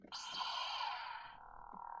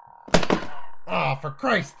Ah, for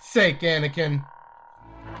Christ's sake, Anakin.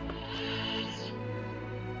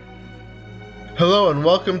 Hello and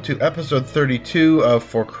welcome to episode 32 of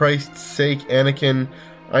For Christ's Sake, Anakin.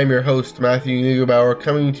 I'm your host, Matthew Neugebauer,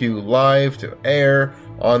 coming to you live to air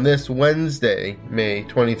on this Wednesday, May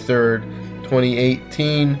 23rd,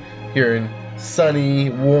 2018, here in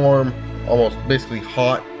sunny, warm, almost basically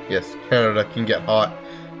hot. Yes, Canada can get hot.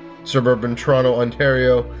 Suburban Toronto,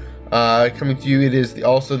 Ontario. Coming to you, it is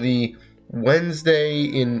also the Wednesday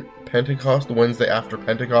in Pentecost, the Wednesday after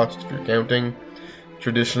Pentecost, if you're counting.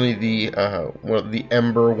 Traditionally, the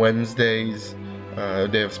Ember Wednesdays, a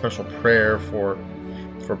day of special prayer for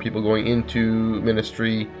people going into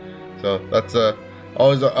ministry. So that's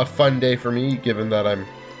always a fun day for me, given that I'm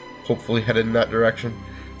hopefully headed in that direction.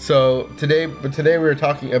 So today we're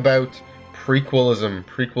talking about prequelism.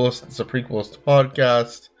 It's a prequelist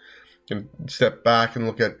podcast. You can step back and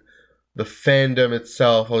look at the fandom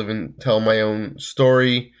itself. I'll even tell my own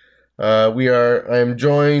story. I am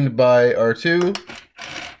joined by R2.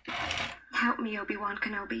 Help me, Obi-Wan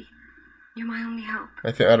Kenobi. You're my only hope.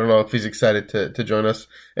 I don't know if he's excited to join us.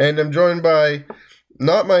 And I'm joined by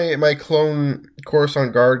not my clone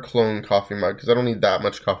Coruscant Guard clone coffee mug, because I don't need that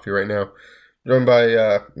much coffee right now. I'm joined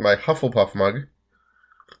by my Hufflepuff mug.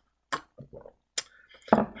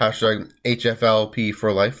 Hashtag HFLP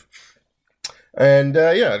for life. And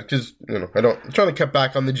because I'm trying to cut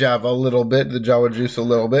back on the Java a little bit, the Java juice a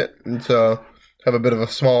little bit, and so have a bit of a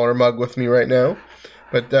smaller mug with me right now.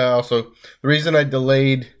 But also, the reason I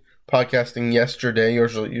delayed podcasting yesterday,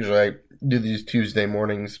 usually I do these Tuesday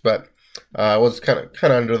mornings, but I was kind of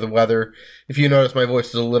under the weather. If you notice, my voice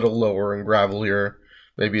is a little lower and gravelier.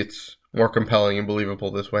 Maybe it's more compelling and believable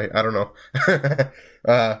this way. I don't know.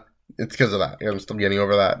 It's because of that. I'm still getting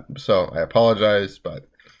over that, so I apologize, but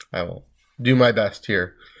I will do my best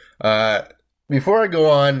here. Before I go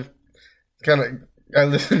on, I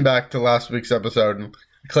listened back to last week's episode and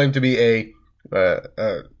claimed to be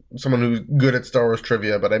someone who's good at Star Wars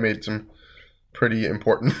trivia, but I made some pretty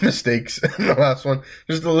important mistakes in the last one.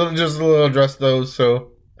 Just a little address those.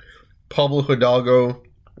 So Pablo Hidalgo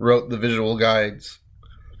wrote the visual guides.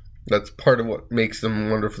 That's part of what makes them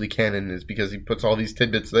wonderfully canon, is because he puts all these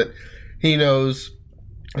tidbits that he knows.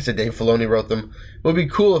 I said Dave Filoni wrote them. It would be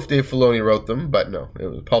cool if Dave Filoni wrote them, but no, it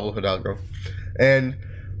was Pablo Hidalgo. And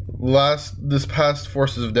this past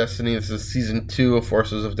Forces of Destiny, this is Season 2 of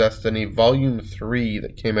Forces of Destiny, Volume 3,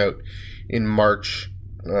 that came out in March.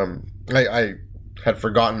 I had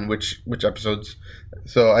forgotten which episodes,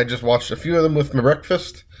 so I just watched a few of them with my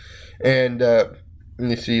breakfast. And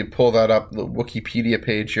you see, pull that up, the Wikipedia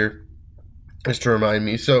page here, just to remind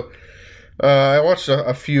me. So I watched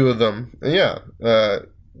a few of them. And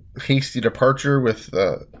Hasty Departure with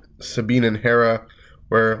Sabine and Hera,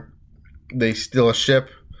 where they steal a ship,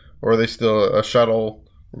 or they steal a shuttle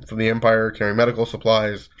from the Empire carrying medical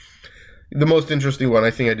supplies. The most interesting one,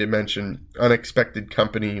 I think I did mention, Unexpected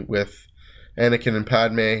Company with Anakin and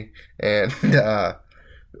Padme, and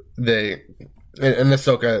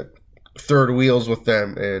Ahsoka third wheels with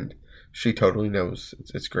them, and she totally knows.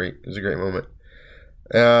 It's great. It's a great moment.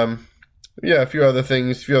 A few other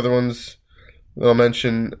things, a few other ones. I'll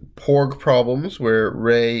mention Porg Problems, where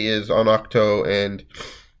Rey is on Ahch-To and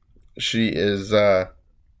she is trying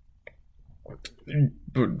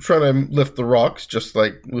to lift the rocks, just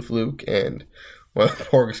like with Luke, and one of the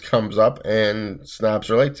Porgs comes up and snaps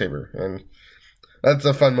her lightsaber. And that's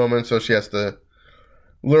a fun moment, so she has to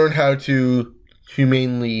learn how to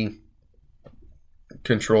humanely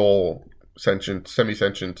control sentient,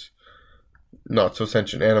 semi-sentient,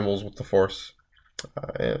 not-so-sentient animals with the Force,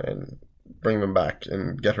 and bring them back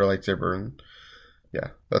and get her lightsaber, and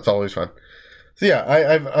that's always fun. So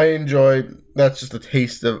I enjoyed. That's just a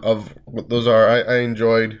taste of what those are. I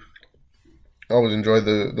always enjoyed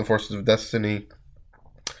the Forces of Destiny.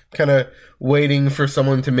 Kind of waiting for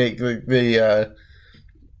someone to make the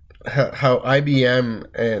how IBM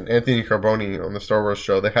and Anthony Carboni on the Star Wars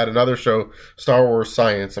show. They had another show, Star Wars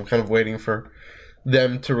Science. I'm kind of waiting for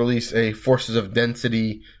them to release a Forces of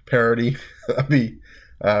Density parody. That'd be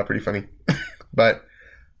pretty funny. But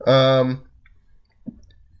I'll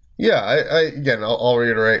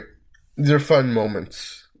reiterate, these are fun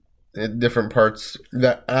moments at different parts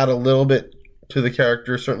that add a little bit to the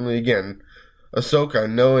character. Certainly, again, Ahsoka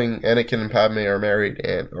knowing Anakin and Padme are married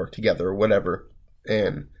or together or whatever,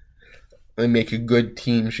 and they make a good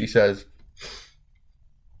team, she says,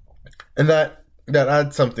 and that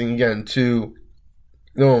adds something again to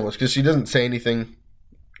the moments, because she doesn't say anything.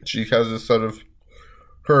 She has this sort of,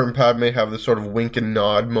 her and Padme have this sort of wink and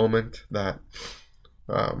nod moment that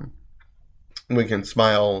wink and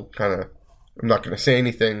smile kind of I'm not going to say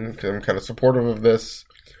anything because I'm kind of supportive of this,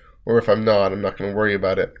 or if I'm not, I'm not going to worry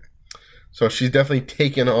about it. So she's definitely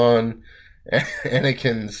taken on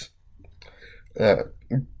Anakin's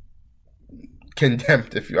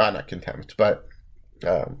contempt, if you are not contempt, but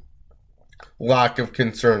lack of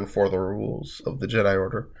concern for the rules of the Jedi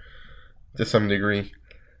Order to some degree.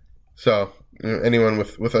 So anyone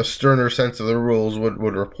with a sterner sense of the rules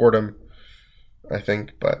would report him, I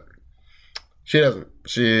think, but she doesn't.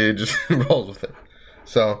 She just rolls with it.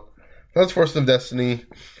 So that's Force of Destiny.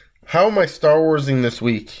 How am I Star Warsing this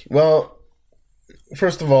week? Well,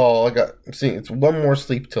 first of all, it's one more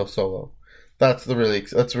sleep till Solo. That's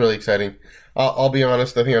really exciting. I'll be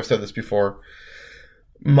honest. I think I've said this before.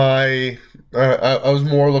 I was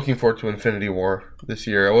more looking forward to Infinity War this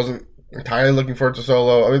year. I wasn't entirely looking forward to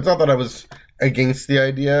Solo. I mean, it's not that I was against the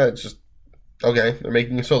idea. It's just, okay, they're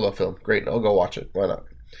making a Solo film. Great, I'll go watch it. Why not?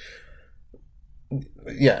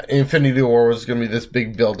 Yeah, Infinity War was going to be this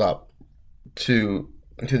big build-up to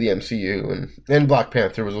the MCU, and Black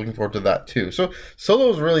Panther was looking forward to that too. So Solo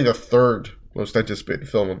was really the third most anticipated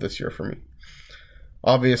film of this year for me.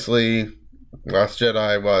 Obviously, Last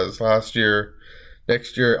Jedi was last year.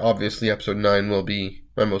 Next year, obviously, Episode 9 will be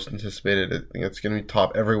my most anticipated. I think it's going to be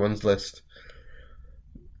top everyone's list.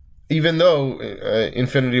 Even though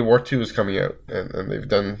Infinity War 2 is coming out, and they've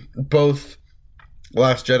done both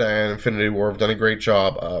Last Jedi and Infinity War have done a great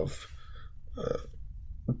job of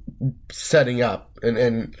setting up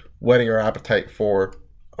and whetting our appetite for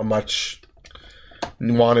a much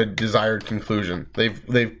wanted, desired conclusion.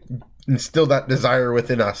 They've instilled that desire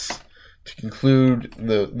within us to conclude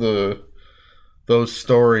those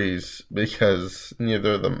stories, because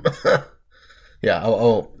neither of them. Yeah,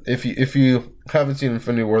 if you haven't seen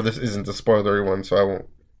Infinity War, this isn't a spoilery one, so I won't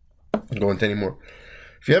go into any more.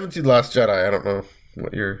 If you haven't seen Last Jedi, I don't know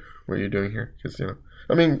what you're doing here, because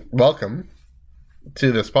I mean, welcome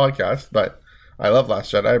to this podcast, but I love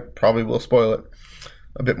Last Jedi. I probably will spoil it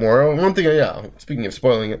a bit more. One thing, speaking of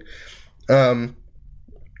spoiling it, in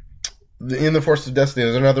the Force of Destiny,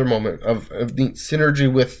 there's another moment of the synergy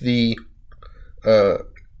with the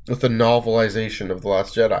novelization of The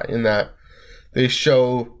Last Jedi, in that they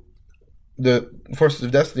show the Forces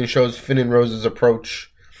of Destiny shows Finn and Rose's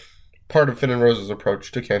approach, part of Finn and Rose's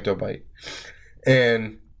approach to Canto Bight,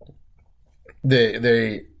 and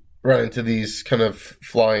they run into these kind of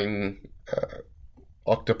flying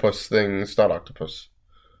octopus things, not octopus,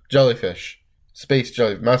 jellyfish,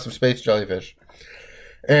 massive space jellyfish,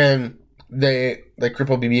 and they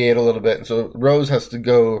cripple BB-8 a little bit, and so Rose has to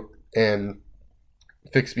go and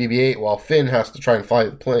fix BB-8 while Finn has to try and fly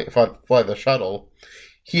the shuttle.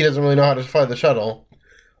 He doesn't really know how to fly the shuttle,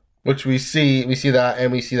 which we see that,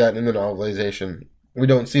 and we see that in the novelization. We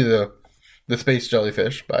don't see the space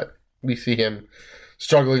jellyfish, but we see him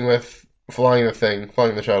struggling with flying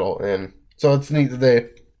the shuttle, and so it's neat that they.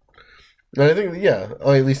 And I think,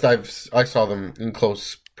 at least I saw them in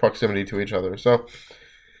close proximity to each other. So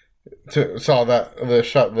saw that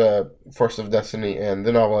the Force of Destiny and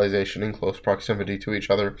the novelization in close proximity to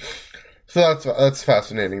each other. So that's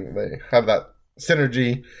fascinating that they have that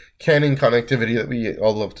synergy, canon connectivity that we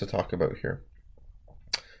all love to talk about here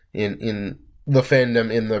in the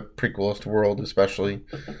fandom, in the prequelist world especially.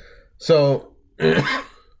 So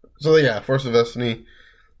Force of Destiny,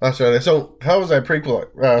 Last Jedi. So how was I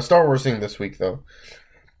Star Warsing this week though?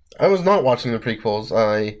 I was not watching the prequels.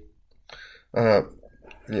 I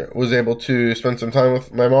was able to spend some time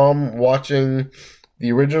with my mom watching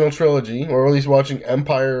the original trilogy, or at least watching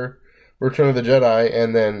Empire, Return of the Jedi,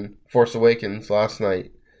 and then Force Awakens last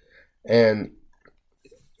night. And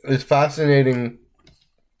it's fascinating,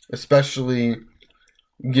 especially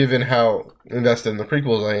given how invested in the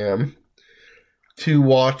prequels I am, to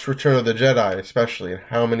watch Return of the Jedi, especially, and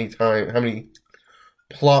how many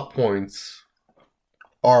plot points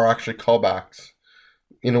are actually callbacks,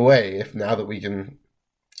 in a way, if now that we can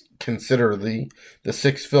consider the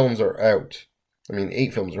 6 films are out. I mean,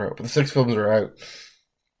 8 films are out, but the 6 films are out.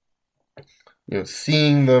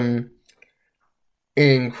 Seeing them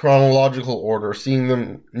in chronological order, seeing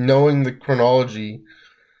them, knowing the chronology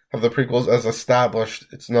of the prequels as established,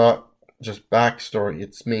 it's not just backstory,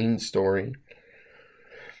 it's main story.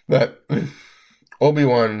 That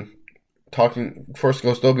Force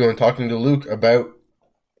Ghost Obi-Wan talking to Luke about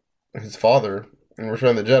his father in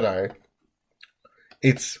Return of the Jedi,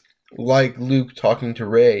 it's like Luke talking to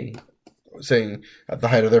Rey, saying, at the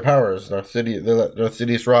height of their powers, Darth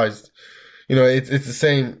Sidious rise. It's the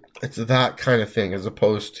same, it's that kind of thing, as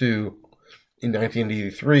opposed to, in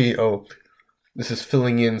 1983, this is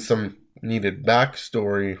filling in some needed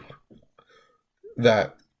backstory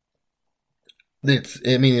that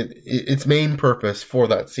its main purpose for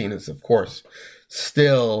that scene is, of course,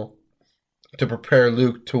 still to prepare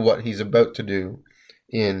Luke to what he's about to do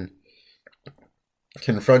in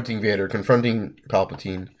confronting Vader, confronting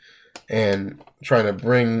Palpatine, and trying to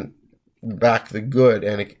bring back the good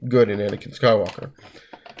in Anakin Skywalker.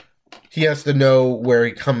 He has to know where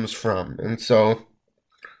he comes from, and so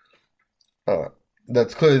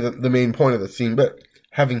that's clearly the main point of the scene. But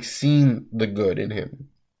having seen the good in him,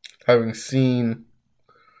 having seen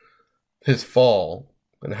his fall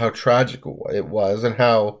and how tragic it was, and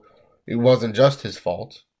how it wasn't just his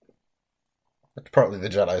fault. It's partly the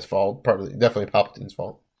Jedi's fault, definitely Palpatine's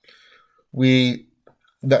fault.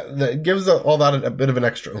 That gives all that a bit of an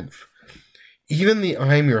extra oomph. Even the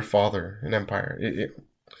 "I'm your father" in Empire,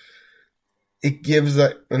 it gives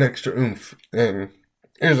that an extra oomph. And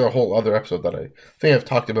here's a whole other episode that I think I've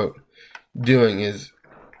talked about doing is,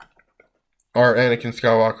 are Anakin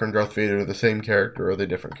Skywalker and Darth Vader the same character, or are they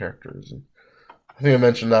different characters? And I think I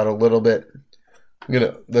mentioned that a little bit.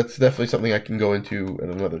 That's definitely something I can go into at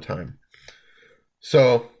another time.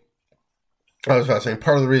 So, I was saying,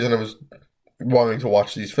 part of the reason I was wanting to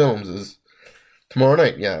watch these films is tomorrow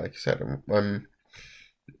night. Yeah, like I said, I'm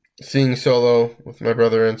seeing Solo with my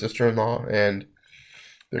brother and sister-in-law, and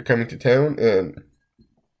they're coming to town, and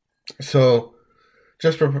so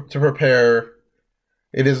just to prepare,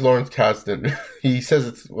 it is Lawrence Kasdan. He says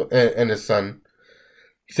it's, and his son,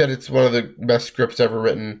 he said it's one of the best scripts ever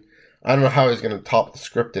written. I don't know how he's going to top the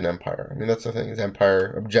script in Empire. I mean, that's the thing, is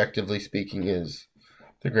Empire, objectively speaking, is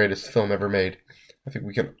the greatest film ever made. I think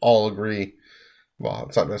we can all agree. Well,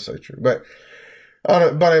 it's not necessarily true, but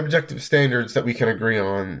by objective standards that we can agree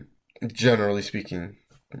on, generally speaking,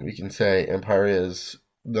 we can say Empire is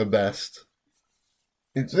the best.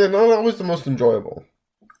 It's not always the most enjoyable,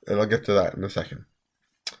 and I'll get to that in a second.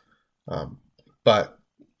 But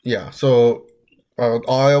yeah, so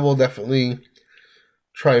I will definitely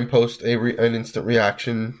try and post an instant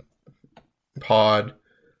reaction pod,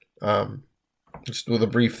 just with a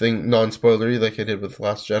brief thing, non-spoilery, like I did with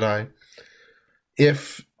Last Jedi.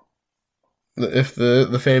 If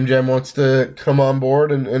the Fam Jam wants to come on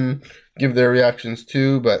board and give their reactions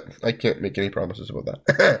too, but I can't make any promises about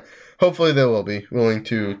that. Hopefully they will be willing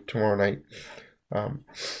to tomorrow night.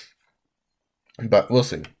 But we'll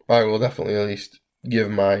see. I will definitely at least give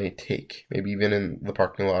my take, maybe even in the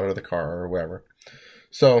parking lot or the car or wherever.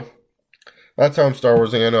 So that's how I'm Star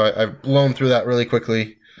Warsing. I know I've blown through that really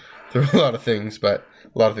quickly, through a lot of things, but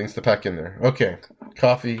a lot of things to pack in there. Okay,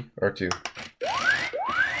 coffee or two.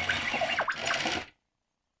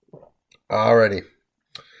 Alrighty.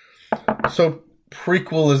 So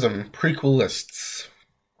prequelists.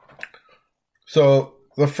 So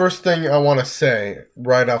the first thing I want to say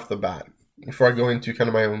right off the bat, before I go into kind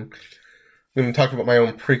of my own, I'm going to talk about my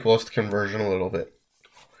own prequelist conversion a little bit.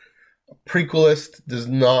 A prequelist does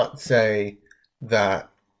not say that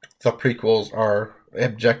the prequels are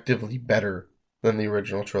objectively better than the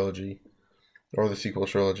original trilogy or the sequel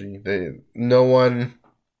trilogy. No one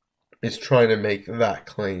is trying to make that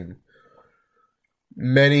claim.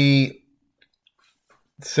 Many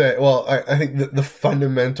say, well, I think the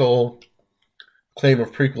fundamental claim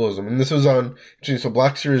of prequelism, and this was on, so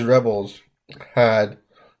Black Series Rebels had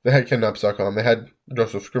KenNapzok, they had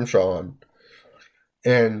Joseph Scrimshaw on,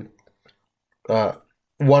 and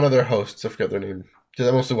one of their hosts, I forget their name, because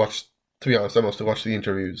I mostly watched the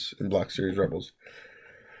interviews in Black Series Rebels,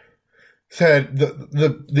 said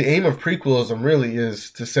the aim of prequelism really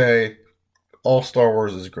is to say all Star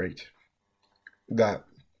Wars is great. That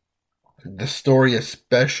the story,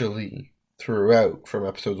 especially throughout, from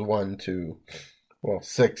episodes 1 to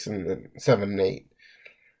 6 and 7 and 8,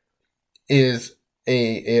 is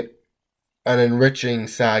an enriching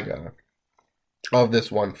saga of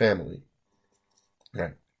this one family.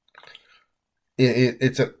 Right.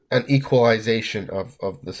 It's an equalization of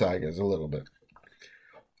the sagas a little bit.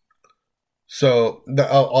 So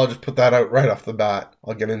I'll just put that out right off the bat.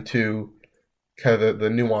 I'll get into kind of the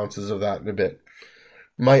nuances of that in a bit.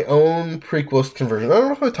 My own prequelist conversion. I don't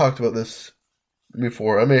know if I talked about this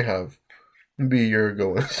before. I may have. Maybe a year ago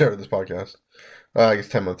when I started this podcast. I guess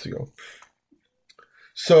 10 months ago.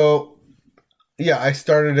 So, yeah, I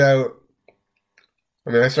started out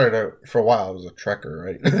for a while. I was a trekker,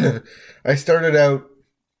 right? I started out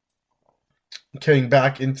coming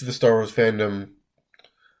back into the Star Wars fandom,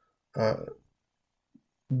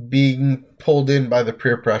 being pulled in by the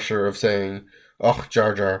peer pressure of saying, "Ugh,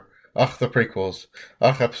 Jar Jar. Ugh, the prequels.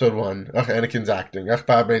 Ugh, episode 1. Ugh, Anakin's acting. Ugh,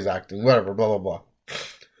 Padme's acting. Whatever, blah, blah, blah."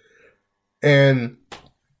 And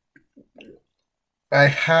I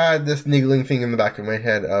had this niggling thing in the back of my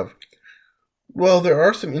head of, Well, there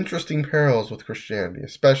are some interesting parallels with Christianity,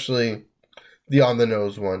 especially the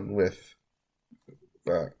on-the-nose one with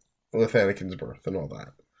Anakin's birth and all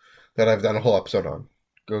that I've done a whole episode on.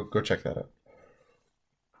 Go check that out.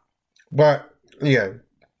 But, yeah,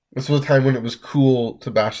 this was a time when it was cool to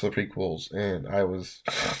bash the prequels, and I was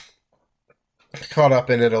caught up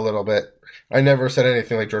in it a little bit. I never said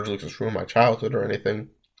anything like George Lucas ruined my childhood or anything.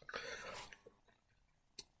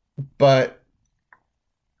 But,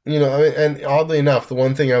 you know, I mean, and oddly enough, the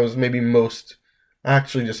one thing I was maybe most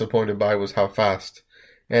actually disappointed by was how fast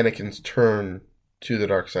Anakin's turn to the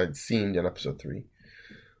dark side seemed in episode 3.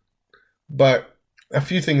 But a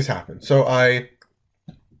few things happened. So I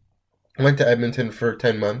went to Edmonton for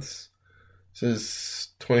 10 months. This is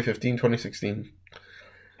 2015, 2016.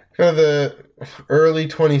 Kind of the early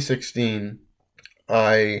 2016,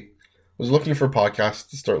 I was looking for podcasts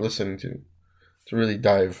to start listening to really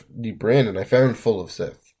dive deeper in, and I found Full of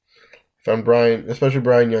Sith. I found especially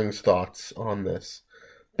Brian Young's thoughts on this.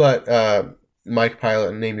 But Mike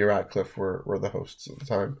Pilot and Amy Ratcliffe were the hosts at the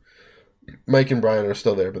time. Mike and Brian are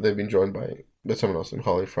still there, but they've been joined by someone else, in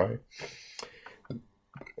Holly Fry.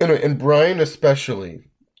 Anyway, and Brian especially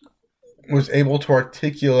was able to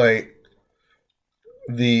articulate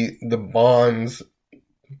the bonds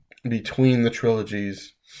between the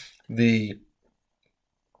trilogies, the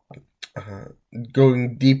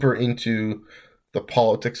going deeper into the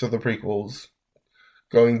politics of the prequels,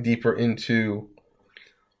 going deeper into,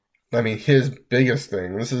 I mean, his biggest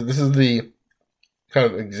thing. This is the kind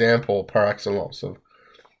of example par excellence of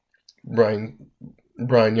Brian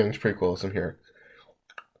Young's prequelism here.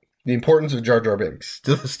 The importance of Jar Jar Binks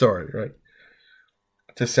to the story, right?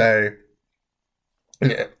 To say,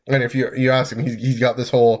 and if you ask him, he's got this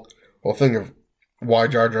whole thing of why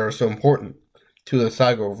Jar Jar is so important to the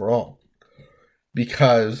saga overall.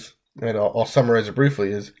 Because, and I'll summarize it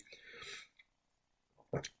briefly, is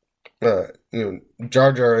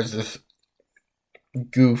Jar Jar is this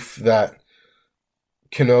goof that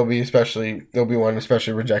Kenobi, especially Obi-Wan,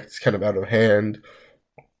 especially rejects kind of out of hand.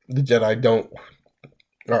 The Jedi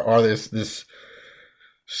are this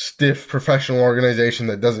stiff professional organization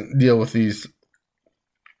that doesn't deal with these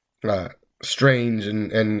strange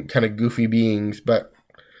and kind of goofy beings, but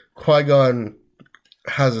Qui-Gon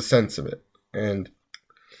has a sense of it. And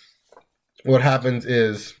what happens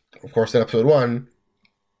is, of course, in episode 1,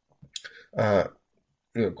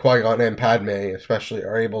 Qui-Gon and Padme especially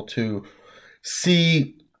are able to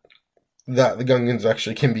see that the Gungans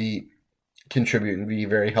actually can contribute and be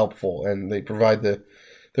very helpful, and they provide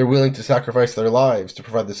they're willing to sacrifice their lives to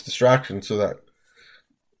provide this distraction so that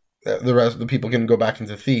the rest of the people can go back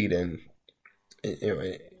into Theed and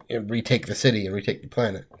retake the city and retake the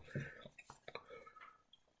planet.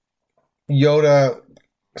 Yoda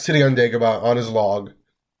sitting on Dagobah on his log.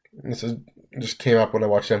 This just came up when I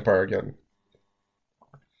watched Empire again.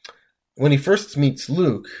 When he first meets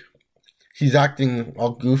Luke, he's acting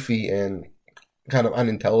all goofy and kind of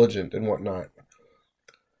unintelligent and whatnot.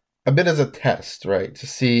 A bit as a test, right? To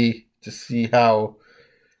see how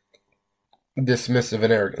dismissive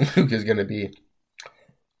and arrogant Luke is going to be.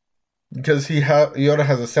 Because Yoda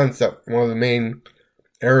has a sense that one of the main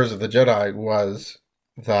errors of the Jedi was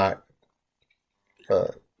that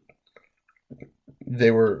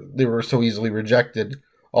they were so easily rejected,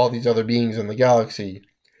 all these other beings in the galaxy,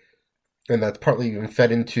 and that's partly even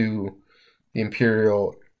fed into the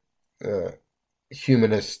Imperial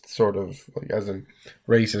humanist sort of, like, as in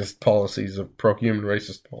racist policies, of pro-human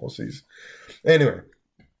racist policies. Anyway,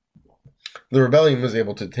 the rebellion was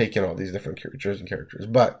able to take in all these different creatures and characters,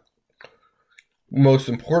 but most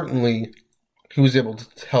importantly, he was able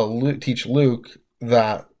to teach Luke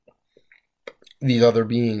that these other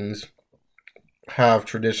beings have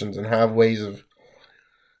traditions and have ways of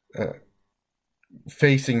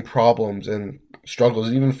facing problems and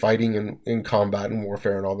struggles, even fighting in combat and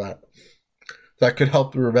warfare and all that could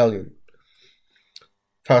help the rebellion.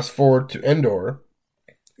 Fast forward to Endor,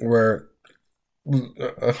 where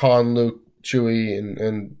Han, Luke, Chewie,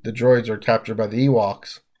 and the droids are captured by the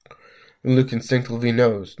Ewoks, and Luke instinctively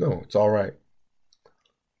knows, no, it's all right.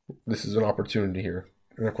 This is an opportunity here.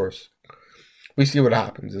 And of course, we see what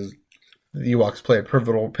happens is the Ewoks play a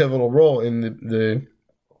pivotal role in the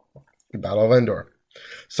Battle of Endor.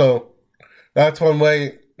 So that's one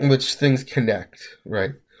way in which things connect,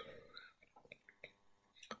 right?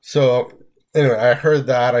 So anyway, I heard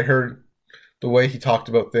that. I heard the way he talked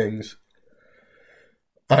about things.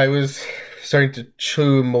 I was starting to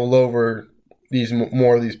chew and mull over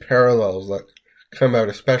more of these parallels that come out,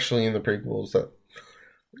 especially in the prequels that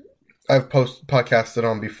I've podcasted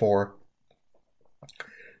on before.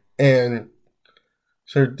 And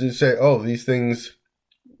started to say, oh, these things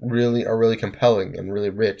really are really compelling and really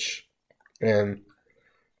rich. And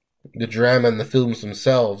the drama and the films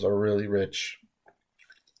themselves are really rich.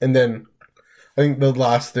 And then I think the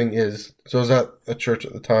last thing is, so I was at a church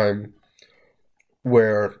at the time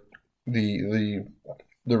where the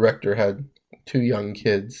rector had 2 young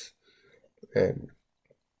kids, and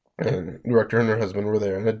the director and her husband were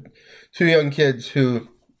there, and had 2 young kids who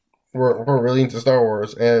were really into Star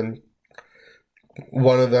Wars, and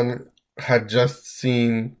one of them had just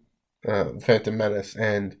seen Phantom Menace,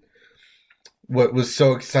 and what was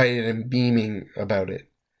so excited and beaming about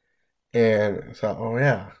it. And I thought, oh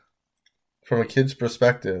yeah, from a kid's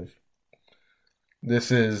perspective,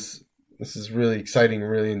 this is really exciting,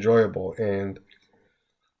 really enjoyable. And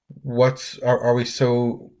are we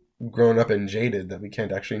so grown up and jaded that we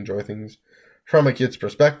can't actually enjoy things from a kid's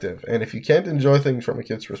perspective? And if you can't enjoy things from a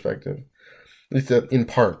kid's perspective, at least in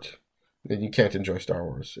part, then you can't enjoy Star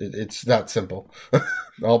Wars. It's that simple.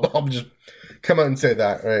 I'll just come out and say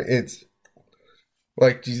that, right? It's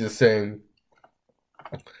like Jesus saying,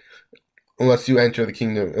 unless you enter the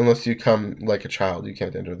kingdom, unless you come like a child, you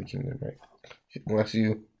can't enter the kingdom, right? Unless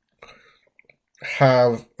you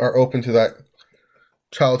are open to that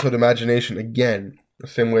childhood imagination again, the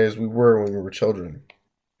same way as we were when we were children.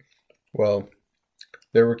 Well,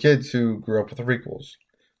 there were kids who grew up with the prequels.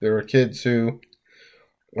 There were kids who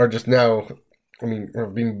are just now,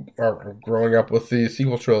 are growing up with the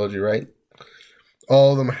sequel trilogy, right?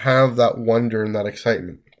 All of them have that wonder and that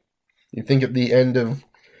excitement. You think at the end of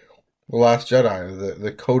The Last Jedi,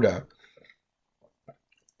 the Coda,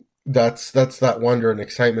 that's that wonder and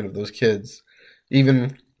excitement of those kids,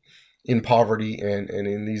 even in poverty and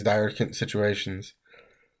in these dire situations.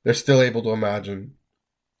 They're still able to imagine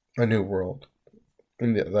a new world,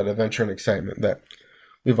 and that adventure and excitement that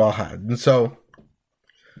we've all had. And so,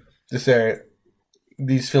 to say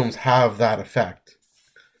these films have that effect.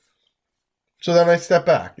 So then I step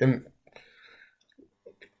back and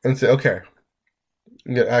say, okay,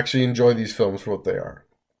 I'm going to actually enjoy these films for what they are,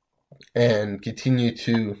 and continue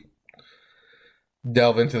to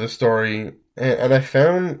delve into the story. And I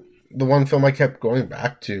found the one film I kept going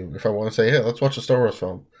back to, if I want to say, hey, let's watch a Star Wars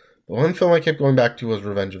film. The one film I kept going back to was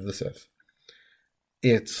Revenge of the Sith.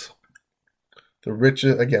 It's the rich,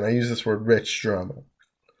 again, I use this word rich drama.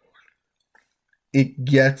 It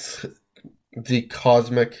gets the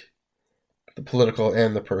cosmic, the political,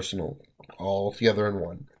 and the personal all together in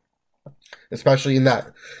one. Especially in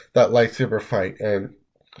that lightsaber fight and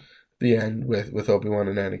the end with Obi-Wan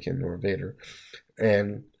and Anakin, or Vader.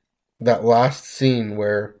 And that last scene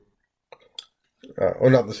where,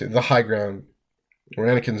 the high ground, where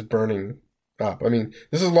Anakin's burning up. I mean,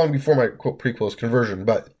 this is long before my quote prequel's conversion,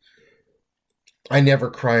 but I never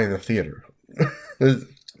cry in the theater.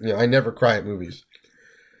 I never cry at movies.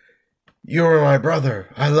 You were my brother.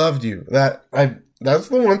 I loved you. That's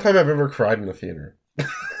the one time I've ever cried in a theater.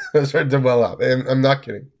 I started to well up. And I'm not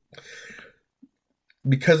kidding.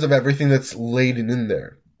 Because of everything that's laden in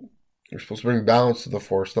there. You're supposed to bring balance to the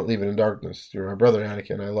Force, not leave it in darkness. You're my brother,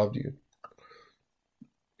 Anakin. I loved you.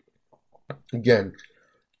 Again,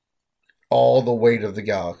 all the weight of the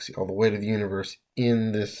galaxy, all the weight of the universe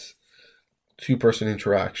in this 2-person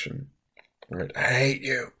interaction. Right? I hate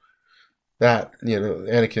you. That,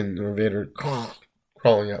 Anakin or Vader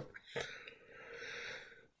crawling up.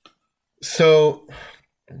 So,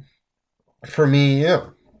 for me,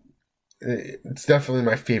 it's definitely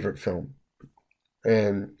my favorite film.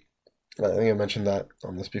 And I think I mentioned that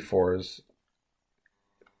on this before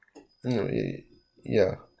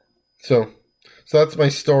yeah. So that's my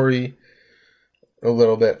story a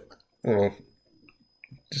little bit.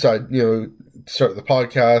 Decide, start the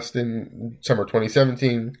podcast in summer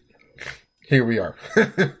 2017. Here we are.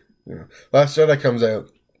 Last Jedi comes out,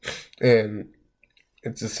 and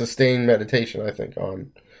it's a sustained meditation, I think,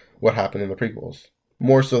 on what happened in the prequels.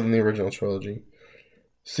 More so than the original trilogy.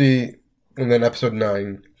 See, and then episode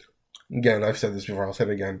 9, again, I've said this before, I'll say it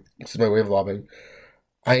again. This is my way of lobbying.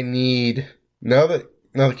 I need, now that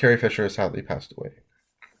Carrie Fisher has sadly passed away,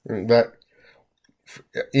 that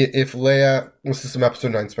if Leia, this is some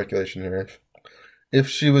episode 9 speculation here, if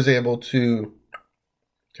she was able to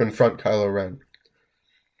confront Kylo Ren,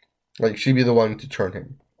 like, she'd be the one to turn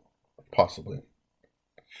him, possibly.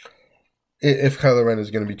 If Kylo Ren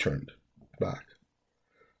is going to be turned back.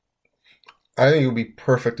 I think it would be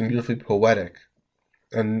perfect and beautifully poetic,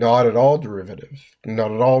 and not at all derivative,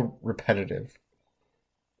 not at all repetitive,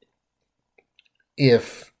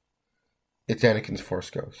 if it's Anakin's Force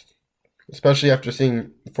Ghost. Especially after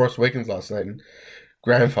seeing The Force Awakens last night, and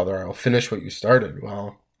grandfather, I'll finish what you started.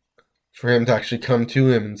 Well, for him to actually come to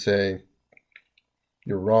him and say,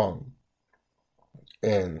 you're wrong.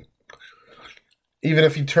 And even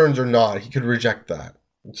if he turns or not, he could reject that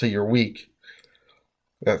and say you're weak.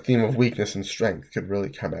 That theme of weakness and strength could really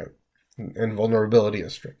come out. And vulnerability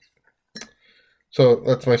and strength. So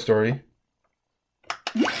that's my story.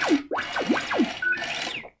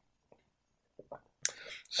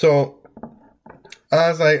 So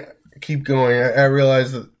as I keep going, I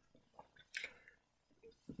realize that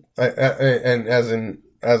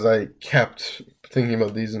as I kept thinking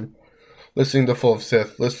about these and listening to Full of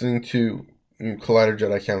Sith, listening to Collider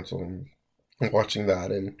Jedi Council and watching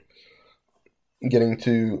that and getting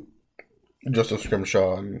to Joseph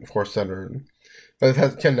Scrimshaw and Force Center and it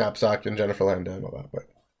has Ken Knapsack and Jennifer Landa and all that, but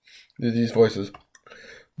these voices,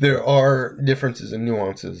 there are differences and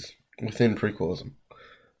nuances within prequelism,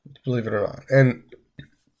 believe it or not. And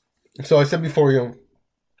so I said before,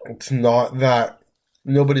 it's not that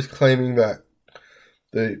nobody's claiming that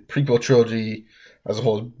the prequel trilogy as a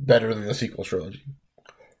whole is better than the sequel trilogy.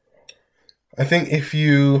 I think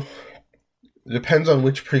it depends on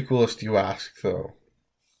which prequelist you ask, though.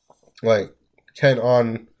 Like, Ken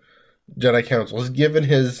on Jedi Council has given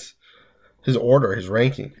his order, his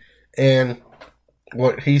ranking. And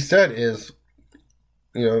what he said is,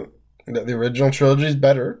 that the original trilogy is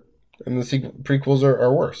better and the prequels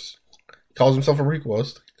are worse. He calls himself a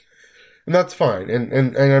prequelist. And that's fine.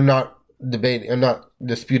 And I'm not debating, I'm not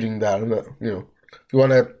disputing that. I'm not, if you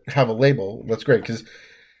want to have a label, that's great. Because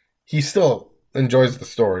he still enjoys the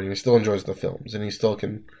story, and he still enjoys the films, and he still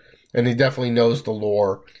can, and he definitely knows the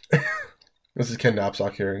lore. This is Ken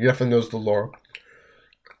Knapsack here. He definitely knows the lore.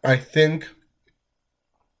 I think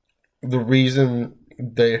the reason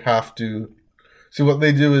they have to see what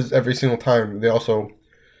they do is every single time they also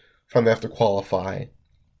find they have to qualify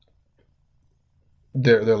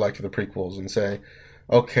their like the prequels and say,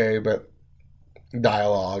 okay, but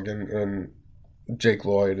dialogue and Jake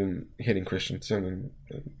Lloyd and Hayden Christensen and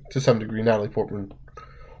to some degree Natalie Portman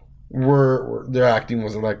were their acting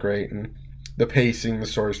wasn't that great, and the pacing, the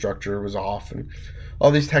story structure was off, and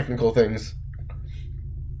all these technical things.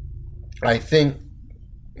 I think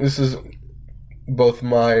this is both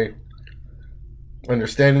my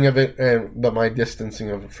understanding of it but my distancing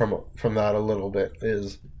of it from that a little bit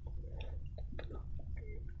is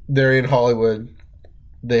they're in Hollywood.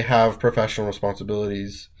 They have professional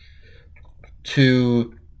responsibilities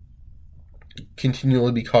to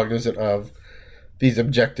continually be cognizant of these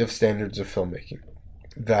objective standards of filmmaking,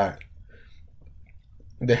 that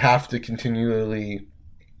they have to continually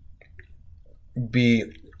be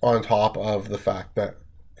on top of the fact that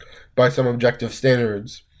by some objective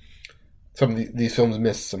standards, some of these films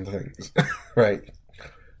miss some things, right?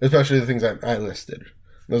 Especially the things I listed.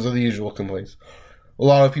 Those are the usual complaints. A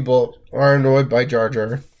lot of people are annoyed by Jar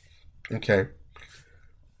Jar. Okay.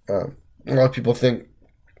 A lot of people think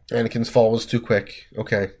Anakin's fall was too quick.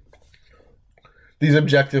 Okay. These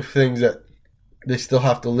objective things that they still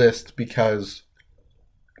have to list because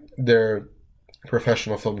they're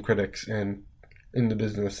professional film critics and in the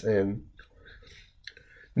business and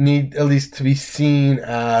need at least to be seen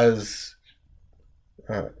as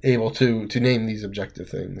able to name these objective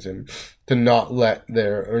things and to not let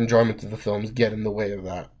their enjoyment of the films get in the way of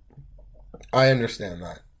that. I understand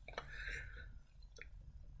that.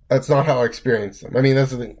 That's not how I experience them. I mean,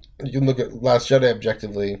 that's the thing. You can look at Last Jedi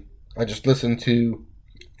objectively. I just listened to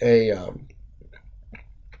a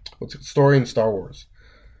Story in Star Wars.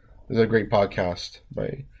 There's a great podcast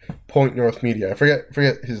by Point North Media. I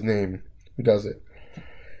forget his name. Who does it?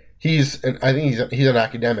 I think he's an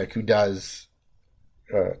academic who does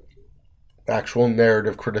actual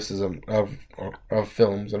narrative criticism of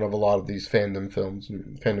films and of a lot of these fandom films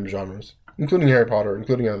and fandom genres, including Harry Potter,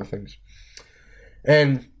 including other things.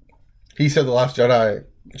 And he said The Last Jedi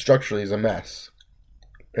structurally is a mess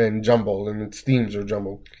and jumbled, and its themes are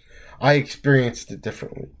jumbled. I experienced it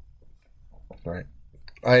differently. Right?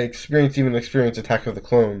 I experienced Attack of the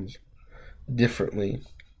Clones differently.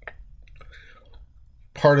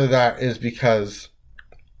 Part of that is because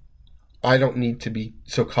I don't need to be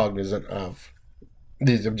so cognizant of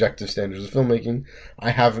these objective standards of filmmaking.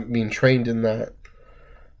 I haven't been trained in that.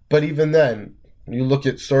 But even then, you look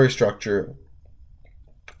at story structure,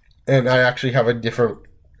 and I actually have a different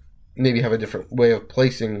way of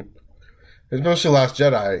placing, especially Last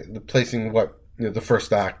Jedi, placing the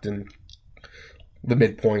first act and the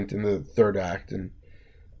midpoint and the third act, and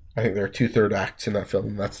I think there are 2 third acts in that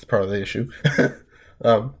film. That's part of the issue.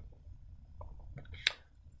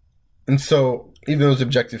 And so, even those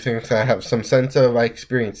objective things I have some sense of, I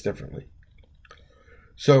experience differently.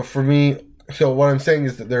 So for me, what I'm saying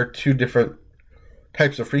is that there are 2 different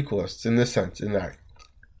types of prequelists in this sense, in that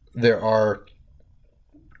there are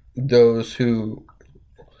those who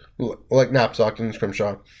like Knapsack and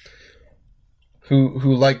Scrimshaw,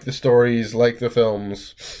 who like the stories, like the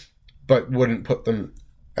films, but wouldn't put them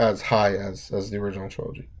as high as the original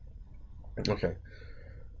trilogy. Okay.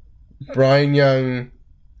 Brian Young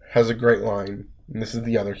has a great line, and this is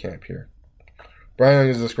the other camp here. Brian Young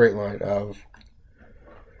has this great line of,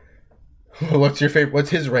 what's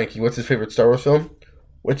his ranking? What's his favorite Star Wars film?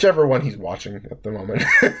 Whichever one he's watching at the moment.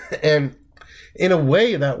 And in a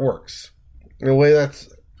way that works. In a way I'd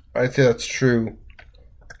say that's true.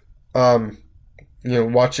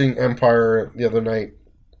 Watching Empire the other night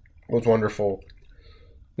was wonderful.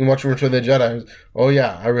 And watching Return of the Jedi, oh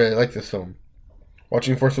yeah, I really like this film.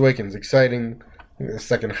 Watching Force Awakens, exciting. The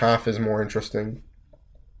second half is more interesting.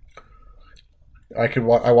 I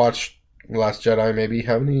watched Last Jedi maybe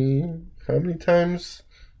how many times?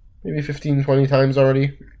 Maybe 15, 20 times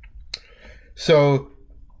already. So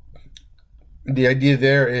the idea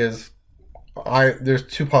there is there's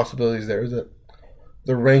two possibilities there. Is that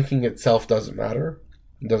the ranking itself doesn't matter.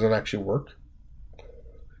 It doesn't actually work.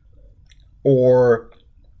 Or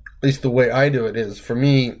at least the way I do it is, for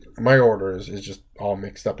me, my order is just all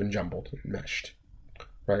mixed up and jumbled and meshed.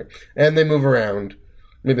 Right? And they move around.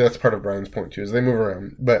 Maybe that's part of Brian's point too, is they move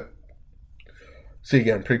around. But see,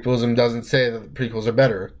 again, prequelism doesn't say that the prequels are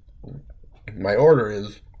better. My order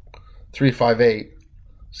is 3, 5, 8,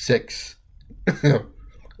 6,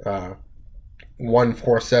 1,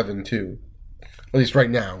 4, 7, 2. At least right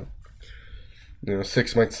now.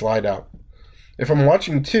 6 might slide up. If I'm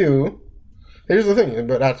watching 2, here's the thing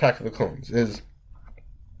about Attack of the Clones is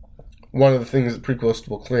one of the things that prequelists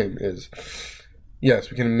will claim is,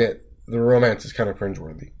 yes, we can admit the romance is kind of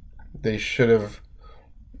cringeworthy. They should have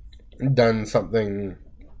done something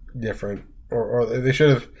different, or they should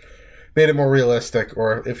have made it more realistic.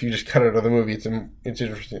 Or if you just cut it out of the movie, it's an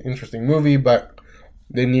interesting movie, but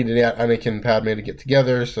they needed Anakin and Padme to get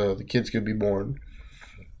together so the kids could be born.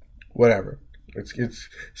 Whatever. It's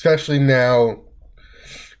especially now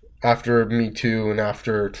after Me Too and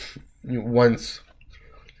after once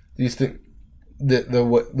these things. The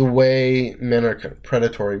way men are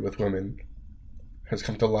predatory with women has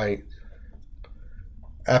come to light.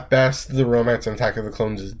 At best, the romance on Attack of the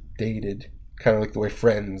Clones is dated, kind of like the way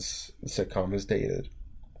Friends, the sitcom, is dated,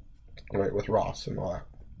 right, with Ross and all that.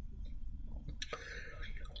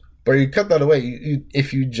 But you cut that away.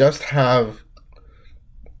 If you just have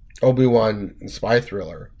Obi-Wan spy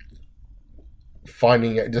thriller,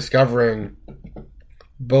 discovering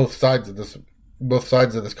both sides of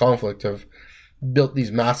this conflict have built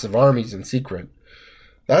these massive armies in secret.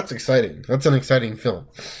 That's exciting. That's an exciting film.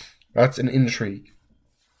 That's an intrigue.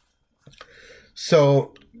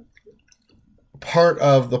 So, part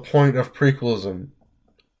of the point of prequelism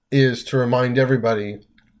is to remind everybody,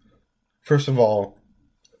 first of all,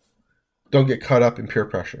 don't get caught up in peer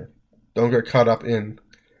pressure. Don't get caught up in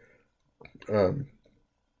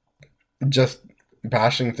just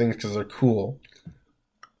bashing things because they're cool.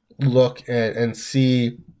 Look and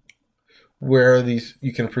see where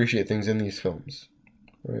you can appreciate things in these films,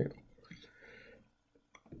 right?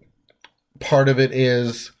 Part of it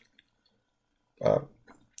is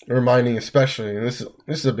reminding, especially, and this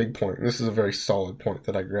is a big point. This is a very solid point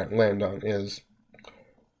that I land on, is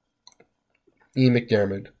Ian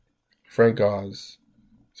McDiarmid, Frank Oz,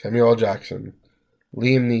 Samuel L. Jackson,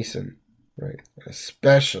 Liam Neeson, right?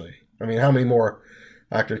 Especially, I mean, how many more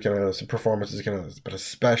actors can I list, performances can I list, but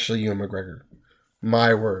especially Ewan McGregor.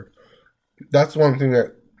 My word. That's one thing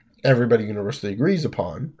that everybody universally agrees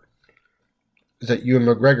upon, is that Ewan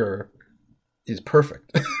McGregor is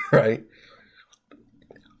perfect, right?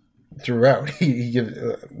 Throughout, he gives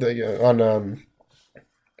on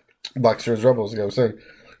Black Stars Rebels, like I was saying,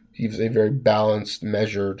 he gives a very balanced,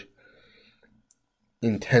 measured,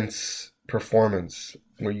 intense performance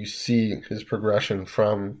where you see his progression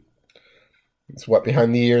from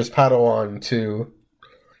behind the ears Padawan to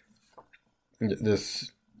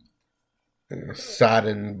this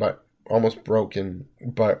saddened but almost broken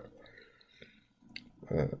but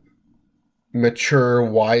mature,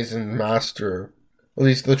 wizened master. At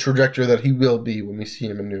least the trajectory that he will be when we see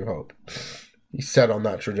him in New Hope. He's set on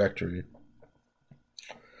that trajectory.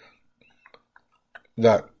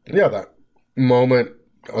 That moment,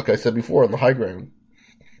 like I said before, on the high ground.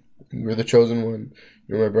 You're the chosen one.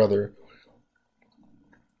 You're my brother.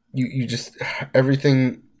 You just,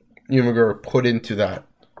 everything Ewan McGregor put into that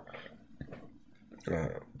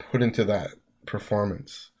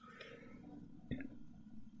performance.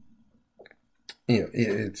 You know,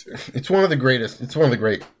 it's one of the greatest. It's certainly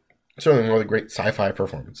one of the great sci-fi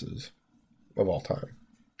performances of all time.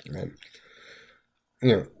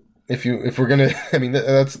 And if we're gonna, I mean,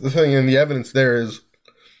 that's the thing, and the evidence there is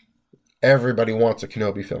everybody wants a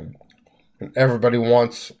Kenobi film, and everybody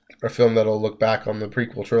wants a film that'll look back on the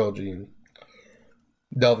prequel trilogy and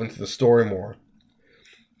delve into the story more.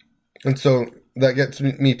 And so that gets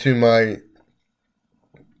me to my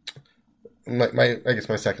I guess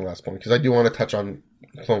my second last point, because I do want to touch on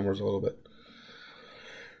Clone Wars a little bit.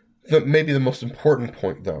 Maybe the most important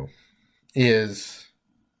point, though, is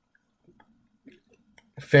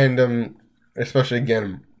fandom, especially,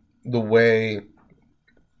 again, the way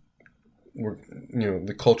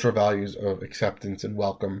the cultural values of acceptance and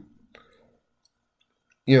welcome.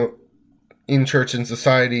 In church and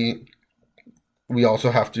society, we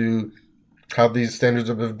also have to have these standards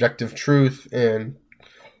of objective truth, and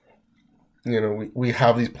we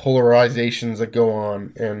have these polarizations that go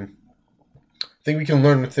on, and I think we can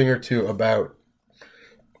learn a thing or two about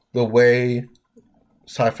the way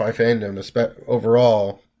sci-fi fandom,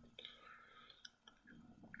 overall,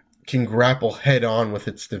 can grapple head-on with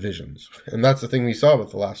its divisions. And that's the thing we saw with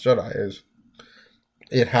The Last Jedi, is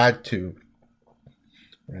it had to.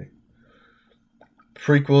 Right?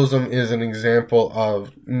 Prequelism is an example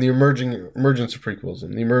of the emergence of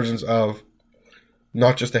prequelism, the emergence of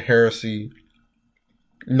not just a heresy,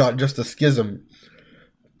 not just a schism,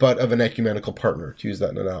 but of an ecumenical partner, to use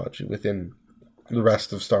that analogy, within the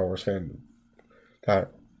rest of Star Wars fandom.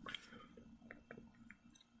 That,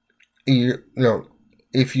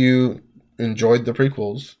 if you enjoyed the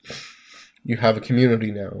prequels, you have a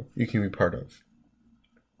community now you can be part of.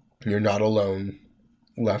 You're not alone,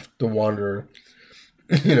 left to wander.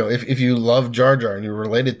 If you love Jar Jar and you're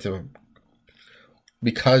related to him,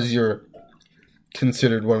 because you're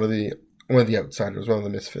considered one of the outsiders, one of the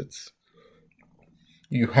misfits,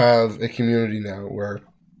 you have a community now where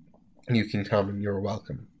you can come and you're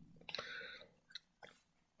welcome.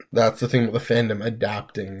 That's the thing with the fandom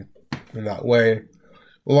adapting in that way.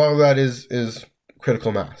 A lot of that is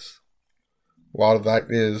critical mass. A lot of that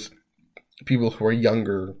is people who are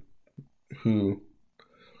younger, who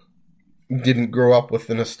didn't grow up with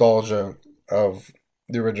the nostalgia of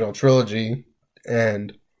the original trilogy,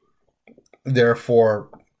 and therefore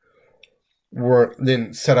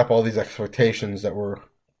didn't set up all these expectations that were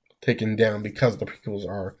taken down because the prequels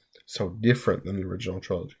are so different than the original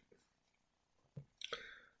trilogy.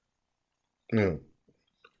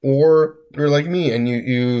 Or you're like me and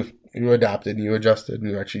you adapted and you adjusted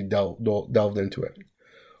and you actually delved into it.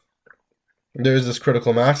 There's this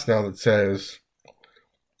critical mass now that says,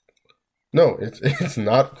 no, it's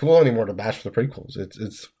not cool anymore to bash the prequels.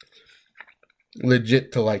 It's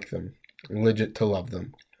legit to like them, legit to love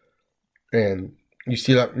them. And you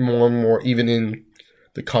see that more and more even in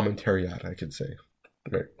the commentariat, I could say.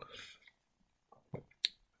 Right.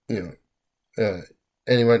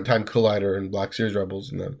 Anytime Collider and Black Series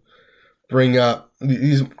Rebels and them bring up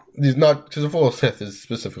these not, because the Fall of Sith is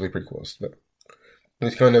specifically prequels, but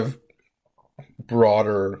these kind of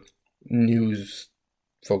broader news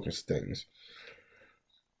focused things,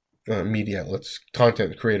 media outlets,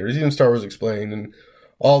 content creators, even Star Wars Explained, and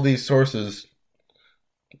all these sources.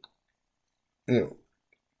 The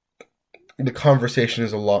conversation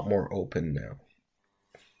is a lot more open now.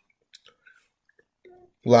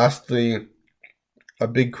 Lastly, a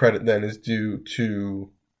big credit then is due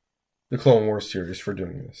to the Clone Wars series for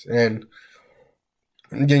doing this. And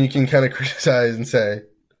again, you can kind of criticize and say,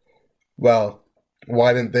 well,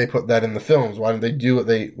 why didn't they put that in the films? Why didn't they do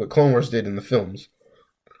what Clone Wars did in the films?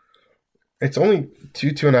 It's only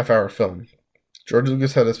 2.5 hour film. George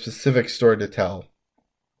Lucas had a specific story to tell.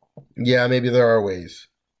 Yeah, maybe there are ways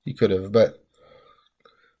he could have, but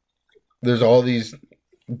there's all these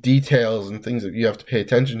details and things that you have to pay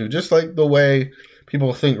attention to, just like the way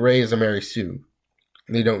people think Rey is a Mary Sue.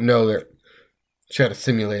 They don't know that she had a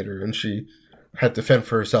simulator and she had to fend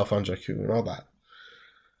for herself on Jakku and all that.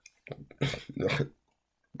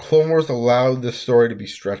 Clone Wars allowed this story to be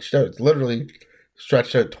stretched out. It's literally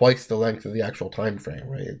stretched out twice the length of the actual time frame,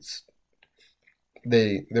 right?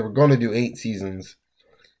 They were going to do 8 seasons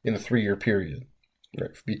in a 3-year period,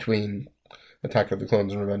 right, between Attack of the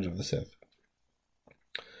Clones and Revenge of the Sith.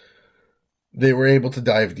 They were able to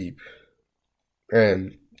dive deep.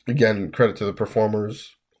 And again, credit to the performances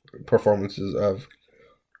of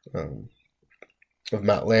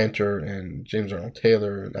Matt Lanter and James Arnold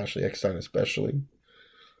Taylor and Ashley Eckstein especially.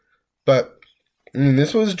 But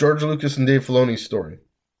this was George Lucas and Dave Filoni's story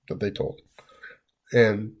that they told.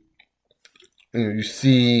 And you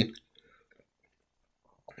see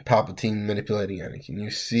Palpatine manipulating Anakin. You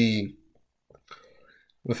see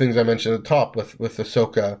the things I mentioned at the top with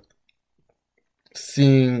Ahsoka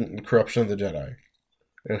seeing the corruption of the Jedi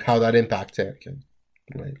and how that impacts Anakin.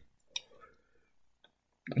 Right?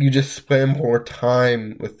 you just spend more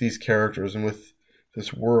time with these characters and with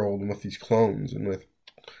this world and with these clones and with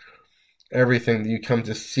everything that you come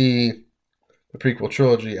to see the prequel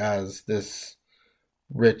trilogy as this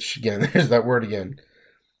rich, again, there's that word again,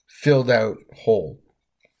 filled out whole.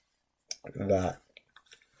 That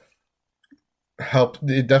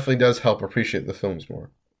it definitely does help appreciate the films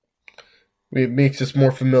more. It makes us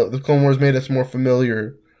more familiar. The Clone Wars made us more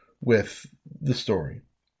familiar with the story,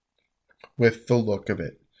 with the look of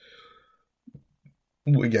it.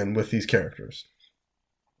 Again, with these characters.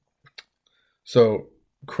 So,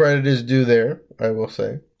 credit is due there, I will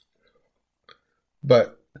say.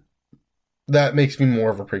 But that makes me more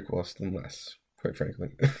of a prequelist than less, quite frankly.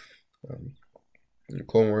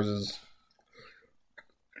 Clone Wars is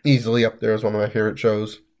easily up there as one of my favorite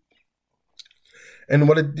shows. And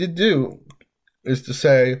what it did do is to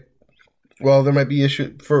say, well, there might be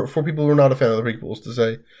issues for people who are not a fan of the prequels, to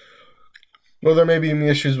say, well, there may be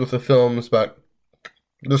issues with the films, but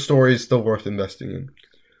the story is still worth investing in.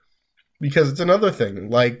 Because it's another thing,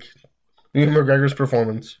 like Ewan McGregor's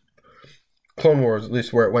performance, Clone Wars, at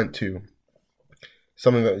least where it went to,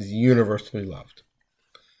 something that is universally loved.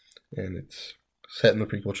 And it's set in the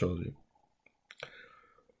prequel trilogy.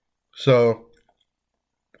 So,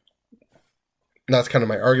 that's kind of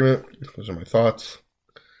my argument. Those are my thoughts.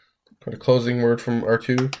 Put a closing word from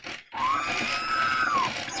R2.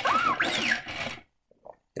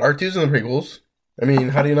 R2's in the prequels. I mean,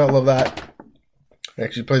 how do you not love that? It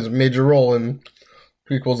actually plays a major role in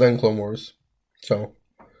prequels and Clone Wars. So,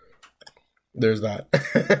 there's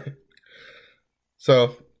that.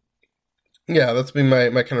 So, yeah, that's been my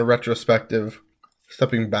kind of retrospective,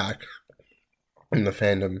 stepping back in the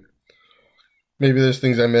fandom. Maybe there's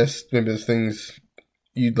things I missed. Maybe there's things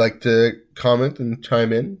you'd like to comment and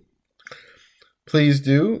chime in. Please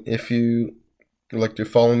do if you would like to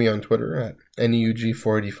follow me on Twitter at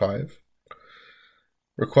NEUG485.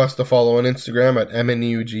 Request a follow on Instagram at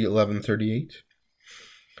MNEUG1138.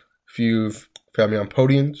 If you've found me on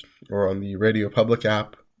Podium or on the Radio Public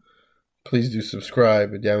app, please do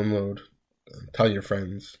subscribe and download. Tell your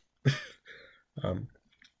friends.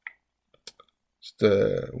 Just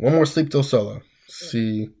one more sleep till Solo.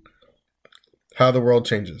 See how the world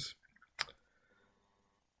changes.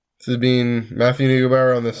 This has been Matthew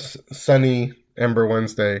Neubauer on this sunny Ember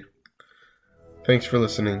Wednesday. Thanks for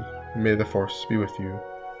listening. May the Force be with you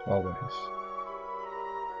always.